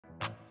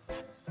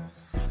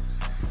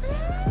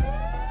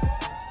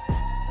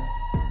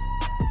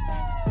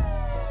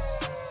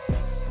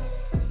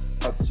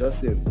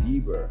Justin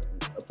Bieber.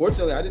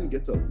 Unfortunately, I didn't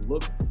get to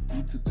look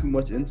too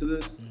much into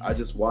this. I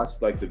just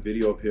watched like the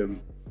video of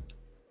him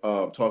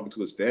talking to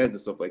his fans and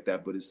stuff like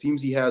that. But it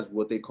seems he has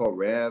what they call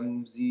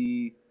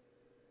Ramsey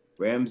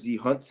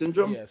Hunt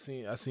syndrome. Yeah,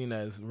 I seen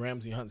that as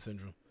Ramsey Hunt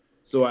syndrome.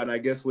 So, and I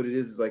guess what it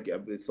is like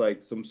it's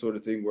like some sort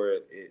of thing where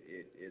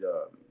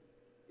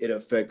it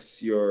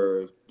affects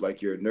your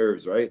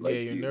nerves, right? Like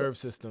your nerve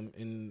system,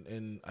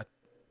 and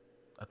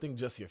I think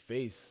just your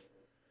face.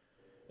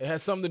 It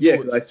has something to do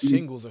with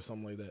shingles or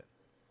something like that.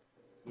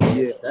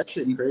 Yeah, that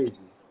shit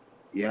crazy.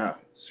 Yeah,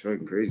 it's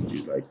fucking crazy,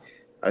 dude. Like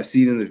I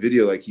seen in the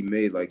video, like he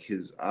made like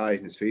his eye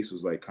and his face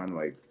was like kind of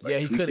like yeah,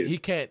 he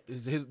can't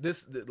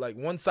this like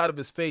one side of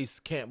his face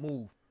can't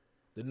move.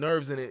 The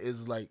nerves in it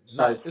is like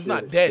it's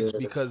not dead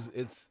because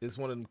it's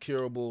one of them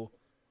curable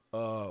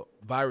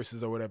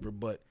viruses or whatever,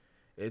 but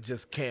it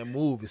just can't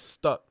move. It's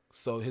stuck,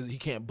 so he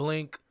can't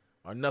blink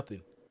or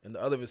nothing. And the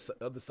other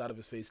side of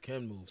his face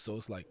can move, so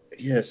it's like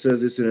it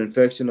says it's an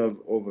infection of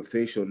a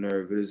facial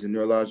nerve. It is a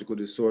neurological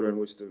disorder in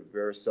which the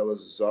varicella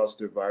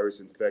zoster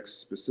virus infects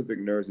specific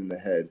nerves in the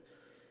head.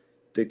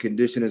 The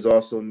condition is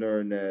also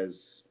known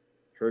as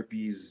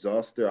herpes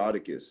zoster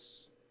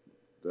oticus.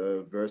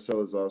 The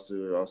varicella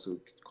zoster also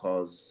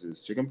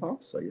causes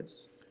chickenpox, I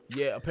guess.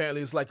 Yeah,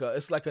 apparently it's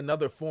like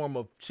another form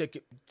of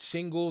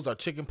shingles or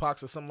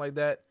chickenpox or something like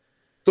that.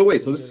 So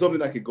wait, so this is something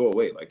that could go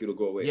away, like it'll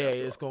go away. Yeah,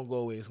 it's gonna go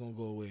away. It's gonna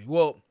go away.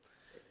 Well,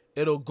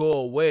 it'll go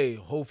away.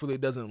 Hopefully,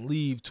 it doesn't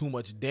leave too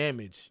much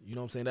damage. You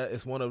know what I'm saying? That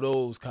it's one of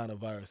those kind of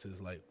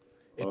viruses. Like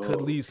it could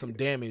leave some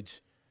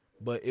damage,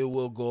 but it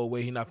will go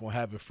away. He's not gonna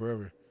have it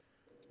forever.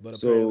 But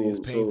apparently,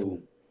 it's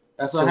painful.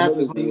 That's what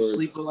happens when you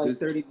sleep with like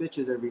 30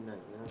 bitches every night.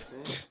 You know what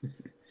I'm saying?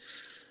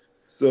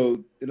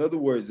 So, in other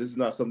words, this is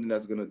not something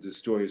that's gonna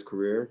destroy his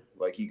career.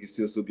 Like he can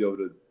still be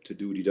able to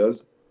do what he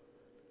does.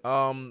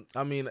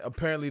 I mean,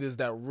 apparently there's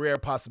that rare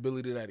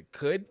possibility that it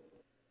could,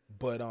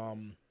 but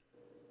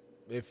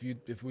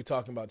if we're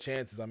talking about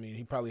chances, I mean,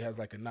 he probably has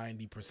like a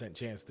 90%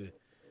 chance to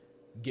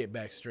get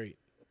back straight.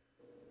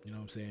 You know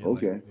what I'm saying?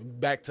 Okay. Like,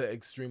 back to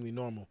extremely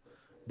normal.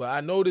 But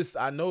I know this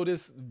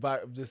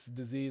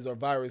disease or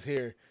virus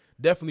here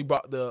definitely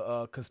brought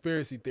the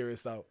conspiracy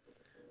theorists out,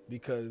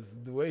 because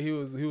the way he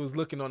was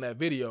looking on that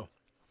video,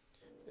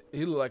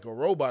 he looked like a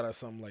robot or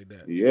something like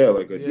that. Yeah,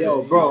 like a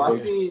yo, bro.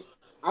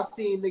 I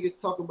seen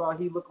niggas talk about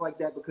he looked like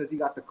that because he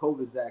got the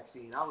COVID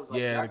vaccine. I was like,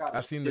 yeah,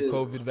 I seen the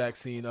COVID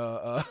vaccine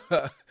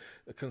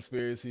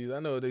conspiracies. I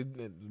know they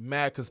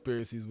mad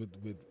conspiracies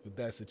with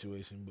that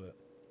situation, but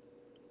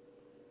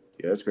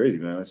yeah, that's crazy,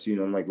 man. I seen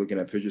I'm like looking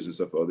at pictures and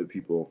stuff of other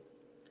people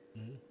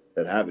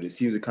that have it. It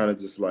seems it kind of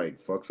just like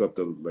fucks up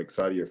the like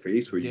side of your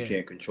face where you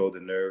can't control the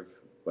nerve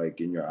like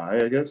in your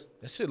eye, I guess.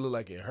 That shit look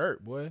like it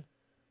hurt, boy.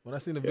 When I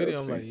seen the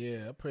video, I'm like,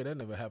 yeah, I pray that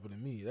never happened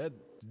to me. That's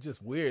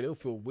just weird. It'll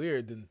feel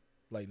weird to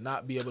like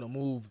not be able to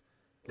move,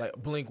 like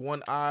blink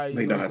one eye.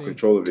 Like not have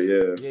control of it,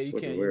 yeah. Yeah, you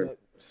can't. Weird.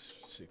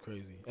 Shit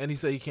crazy. And he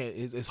said he can't.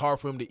 It's hard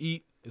for him to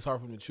eat. It's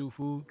hard for him to chew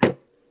food.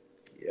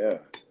 Yeah,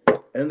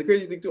 and the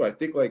crazy thing too, I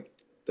think like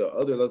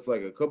that's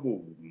like a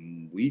couple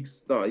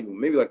weeks, no, even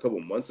maybe like a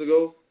couple months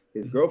ago,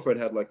 his girlfriend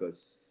had like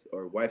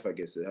or wife, I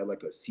guess, it had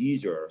like a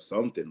seizure or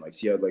something. Like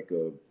she had like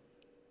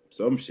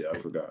some shit, I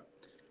forgot.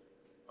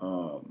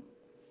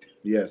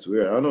 Yes,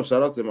 weird. I don't know.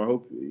 Shout out to him. I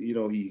hope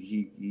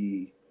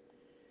he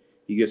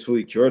gets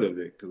fully cured of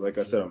it. Because, like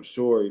I said, I'm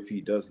sure if he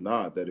does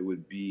not, that it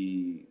would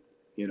be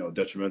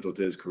detrimental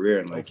to his career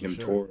and like him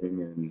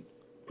touring and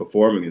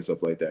performing and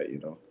stuff like that.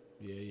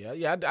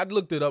 Yeah. I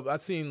looked it up. I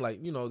seen like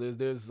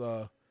there's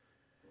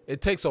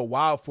it takes a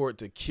while for it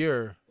to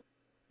cure,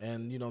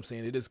 and I'm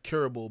saying it is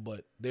curable,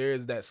 but there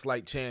is that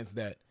slight chance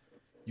that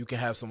you can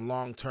have some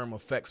long-term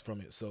effects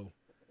from it. So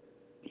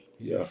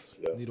you just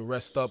need to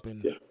rest up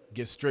and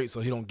get straight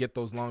so he don't get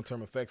those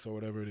long-term effects or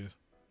whatever it is.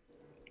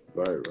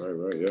 Right,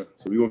 yeah.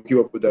 So we're gonna keep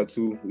up with that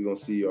too. We're gonna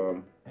see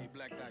hey,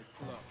 black guys,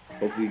 pull up.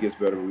 Hopefully it gets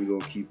better, but we're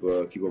gonna keep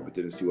up with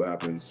it and see what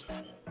happens.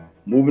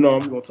 Moving on,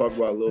 we're gonna talk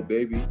about Lil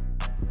Baby.